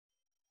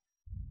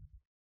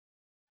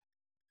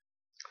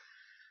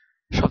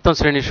সপ্তম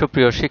শ্রেণীর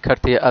সুপ্রিয়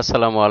শিক্ষার্থী,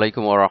 আসসালামু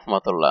আলাইকুম ওয়া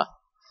রাহমাতুল্লাহ।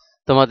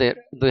 তোমাদের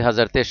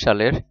 2023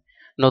 সালের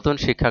নতুন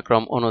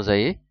শিক্ষাক্রম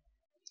অনুযায়ী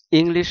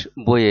ইংলিশ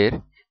বইয়ের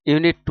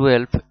ইউনিট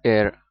 12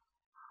 এর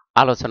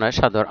আলোচনায়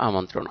সাদর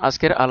আমন্ত্রণ।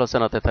 আজকের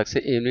আলোচনাতে থাকছে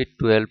ইউনিট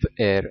 12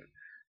 এর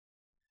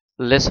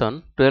লেসন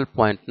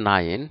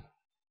 12.9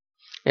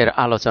 এর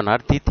আলোচনার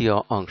দ্বিতীয়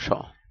অংশ।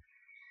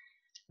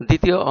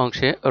 দ্বিতীয়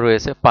অংশে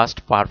রয়েছে পাস্ট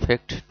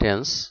পারফেক্ট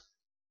টেন্স।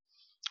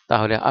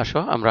 তাহলে আসো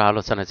আমরা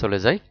আলোচনায় চলে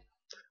যাই।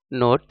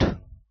 নোট,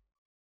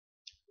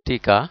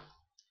 টিকা,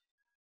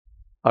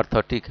 অর্থ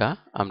টিকা,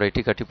 আমরা এই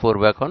টিকাটি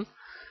পড়ব এখন।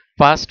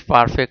 Past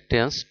perfect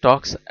tense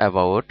talks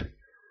about,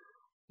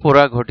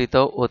 পুরাঘটিত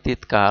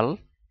অতীতকাল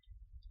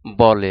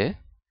বলে,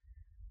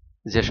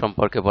 যে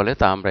সম্পর্কে বলে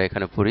তা আমরা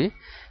এখানে পড়ি।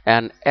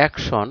 অ্যান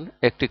অ্যাকশন,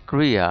 একটি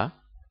ক্রিয়া,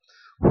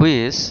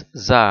 হুইচ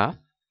যা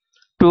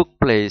টুক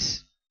প্লেস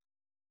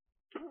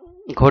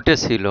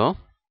ঘটেছিল,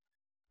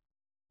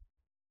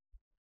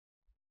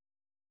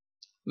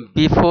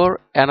 বিফোর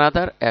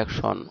অ্যানাদার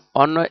অ্যাকশন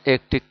অন্য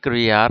একটি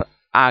ক্রিয়ার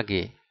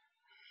আগে,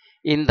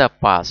 ইন দ্য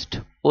পাস্ট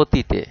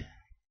অতীতে।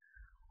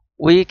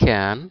 উই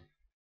ক্যান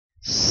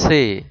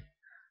সে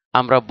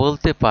আমরা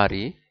বলতে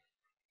পারি,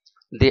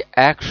 দি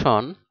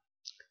action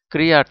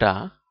ক্রিয়াটা,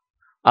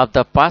 of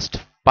the past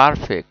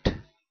perfect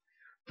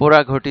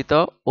পুরাঘটিত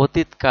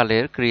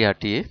অতীতকালের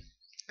ক্রিয়াটি,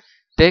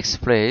 টেক্স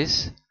প্লেস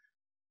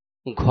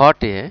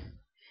ঘটে,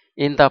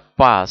 ইন দ্য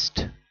পাস্ট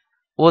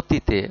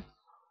অতীতে,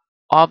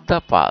 অফ দ্য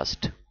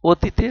পাস্ট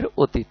অতীতের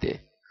অতীতে,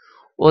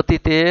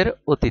 অতীতের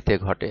অতীতে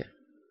ঘটে।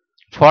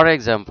 ফর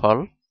এক্সাম্পল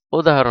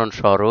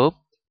উদাহরণস্বরূপ,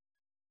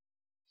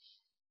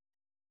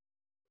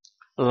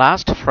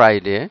 লাস্ট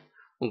ফ্রাইডে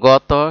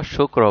গত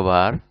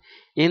শুক্রবার,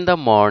 ইন দ্য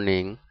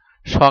মর্নিং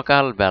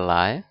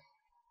সকালবেলায়,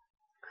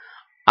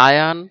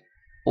 আয়ান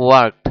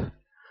ওয়ার্কড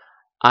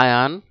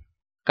আয়ান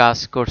কাজ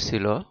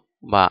করছিল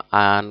বা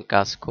আয়ান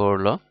কাজ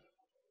করল,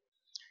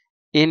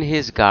 ইন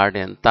হিজ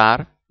গার্ডেন তার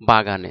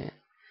বাগানে,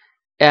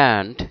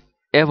 অ্যান্ড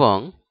এবং,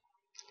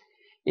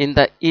 ইন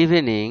দ্য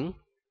ইভিনিং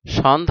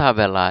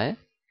সন্ধ্যাবেলায়,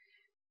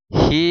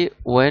 হি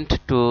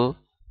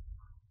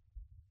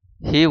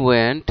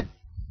ওয়েন্ট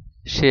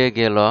সে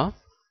গেল,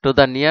 to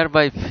the near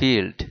by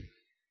field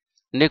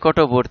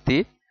নিকটবর্তী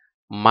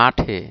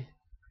মাঠে,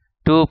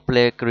 টু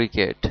প্লে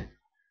ক্রিকেট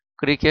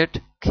ক্রিকেট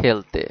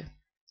খেলতে।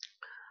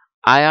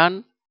 Ayaan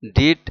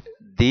did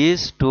this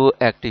two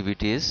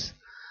activities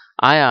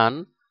Ayaan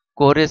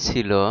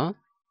করেছিল,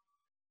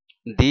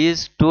 দিস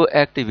টু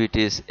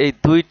অ্যাক্টিভিটিস এই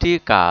দুইটি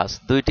কাজ,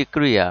 দুইটি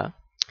ক্রিয়া,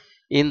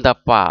 ইন দ্য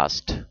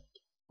পাস্ট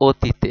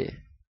অতীতে।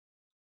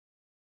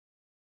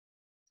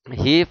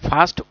 হি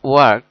ফার্স্ট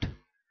ওয়ার্কড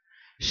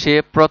সে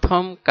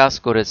প্রথম কাজ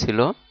করেছিল,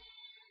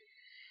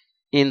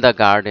 ইন দ্য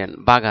গার্ডেন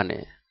বাগানে,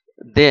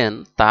 দেন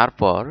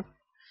তারপর,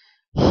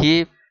 he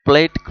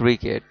played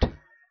cricket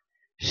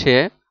say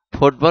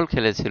football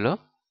খেলেছিল,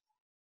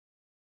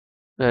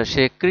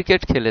 সে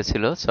ক্রিকেট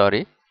খেলেছিল,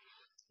 sorry,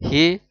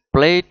 he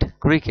played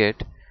cricket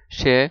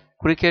say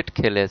cricket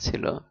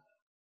খেলেছিল।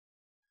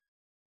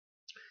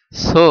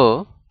 সো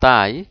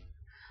তাই,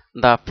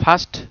 দ্য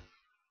ফার্স্ট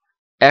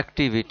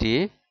অ্যাক্টিভিটি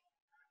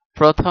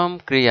প্রথম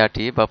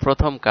ক্রিয়াটি বা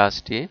প্রথম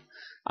কাজটি,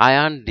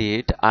 আয়ান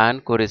ডিড আয়ান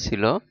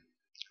করেছিল,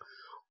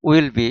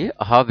 উইল বি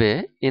হবে,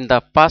 ইন দ্য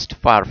পাস্ট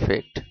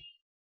পারফেক্ট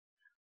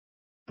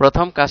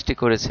প্রথম কাজটি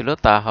করেছিল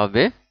তা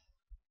হবে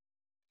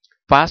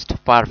past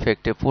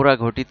পারফেক্টে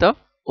পুরাঘটিত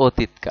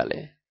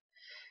অতীতকালে।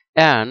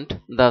 And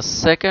the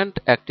second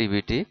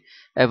activity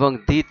এবং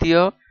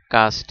দ্বিতীয়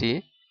কাজটি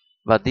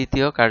বা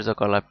দ্বিতীয়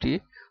কার্যকলাপটি,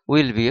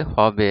 উইল বি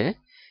হবে,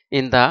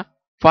 ইন দ্য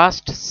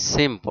পাস্ট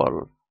সিম্পল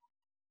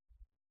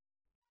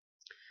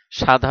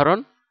সাধারণ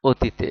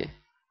অতীতে।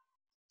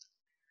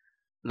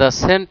 দ্য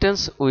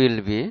সেন্টেন্স উইল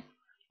বি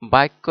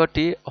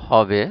বাক্যটি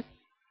হবে,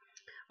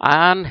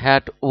 Ayaan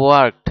had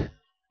worked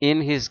in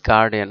his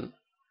garden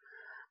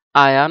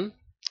Ayaan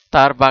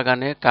তার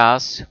বাগানে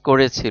কাজ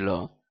করেছিল,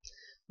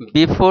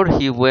 before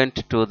he went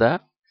to the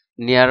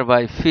near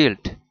by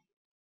field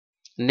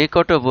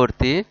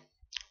নিকটবর্তী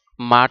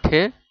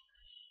মাঠে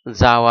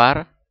যাওয়ার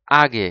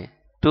আগে,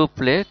 টু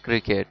প্লে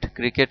ক্রিকেট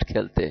ক্রিকেট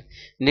খেলতে।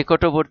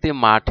 নিকটবর্তী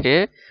মাঠে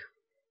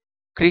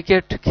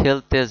ক্রিকেট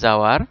খেলতে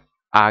যাওয়ার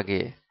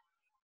আগে।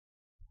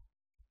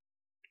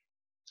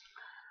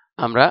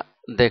 আমরা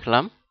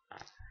দেখলাম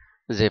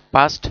যে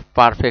পাস্ট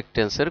পারফেক্ট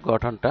টেন্সের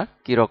গঠনটা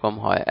কিরকম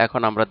হয়।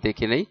 এখন আমরা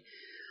দেখে নেই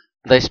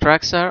the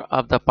structure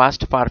of the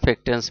past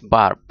perfect tense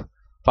verb.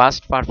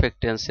 Past perfect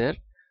টেন্সের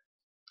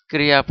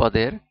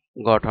ক্রিয়াপদের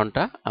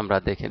গঠনটা আমরা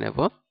দেখে নেব।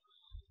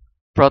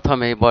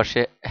 প্রথমেই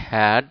বসে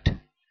had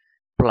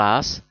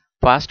plus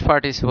past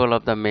participle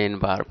of the main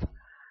verb.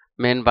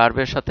 Main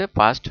ভার্বের সাথে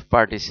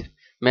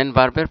মেইন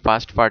ভার্বের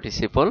পাস্ট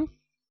পার্টিসিপল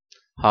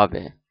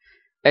হবে।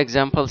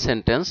 Example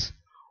sentence,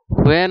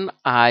 when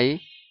I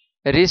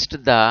reached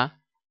the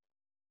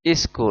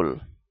school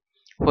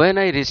when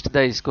I reached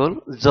the school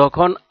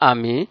যখন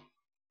আমি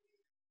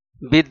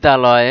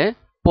বিদ্যালয়ে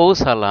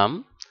পৌঁছালাম,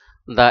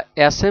 the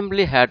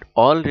assembly had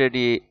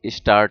already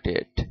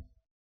started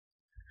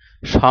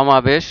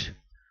সমাবেশ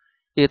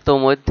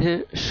ইতোমধ্যে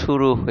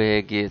শুরু হয়ে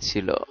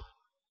গিয়েছিল।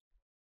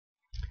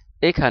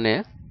 এখানে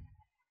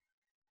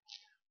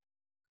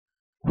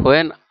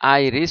when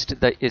I reached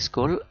the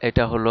school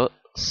এটা হলো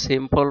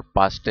simple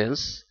past tense,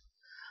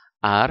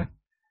 R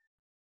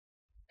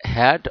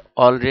had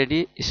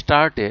already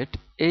started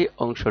এই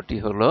অংশটি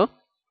হলো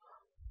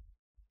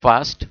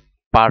past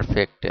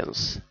perfect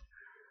tense.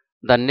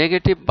 The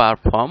negative verb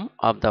form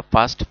of the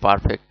past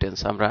perfect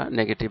tense, আমরা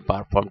নেগেটিভ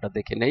ভার্ব ফর্মটা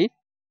দেখে নেই।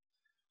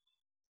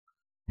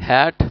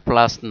 had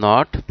plus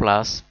not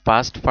plus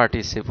past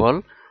participle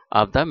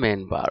of the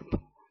main verb।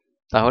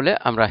 তাহলে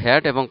আমরা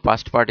had এবং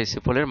past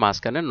participle এর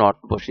মাঝখানে not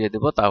বসিয়ে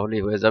দেব,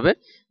 তাহলেই হয়ে যাবে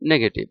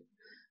negative.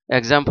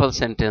 Example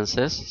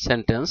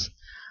sentence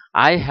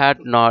I had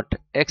not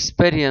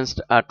experienced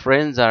a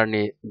train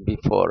journey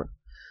before।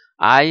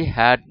 I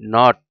had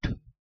not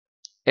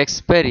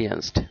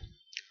experienced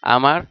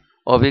আমার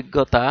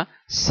অভিজ্ঞতা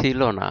ছিল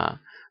না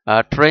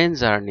ট্রেন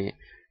জার্নি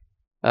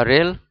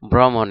রেল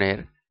ভ্রমণের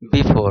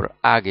বিফোর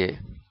আগে।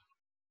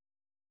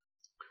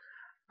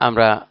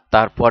 আমরা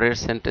তারপরের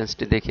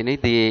সেন্টেন্সটি দেখে নিই।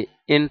 দি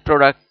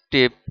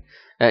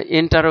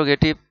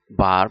interrogative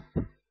verb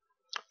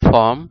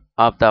form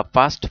of the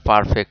past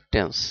perfect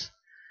tense.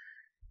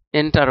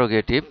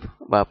 Interrogative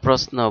বা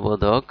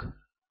প্রশ্নবোধক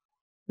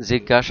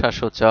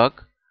জিজ্ঞাসাসূচক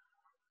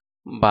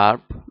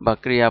ভার্ব বা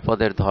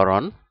ক্রিয়াপদের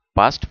ধরন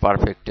পাস্ট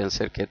পারফেক্ট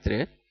টেন্সের ক্ষেত্রে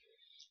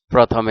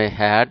প্রথমে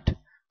হ্যাড,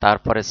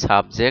 তারপরে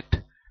সাবজেক্ট,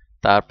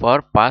 তারপর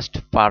past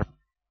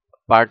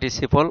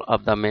participle of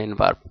the main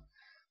verb.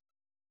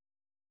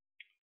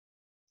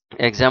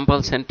 Example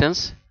sentence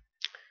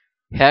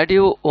had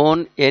you on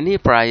any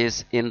prize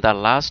in the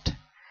last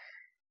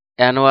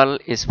annual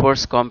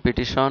sports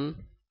competition.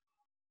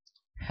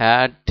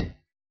 Had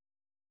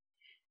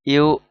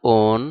you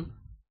on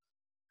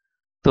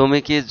তুমি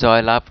কি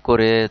জয়লাভ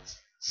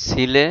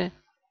করেছিলে।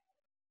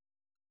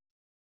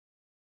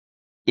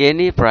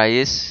 এনি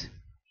প্রাইজ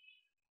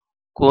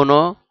কোনো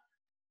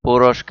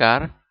পুরস্কার।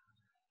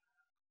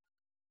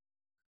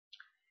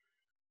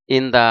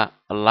 In the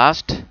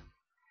last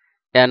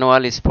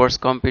annual sports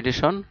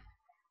competition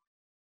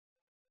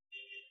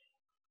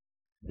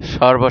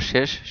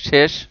সর্বশেষ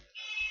শেষ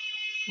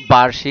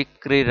বার্ষিক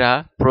ক্রীড়া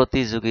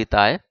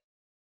প্রতিযোগিতায়।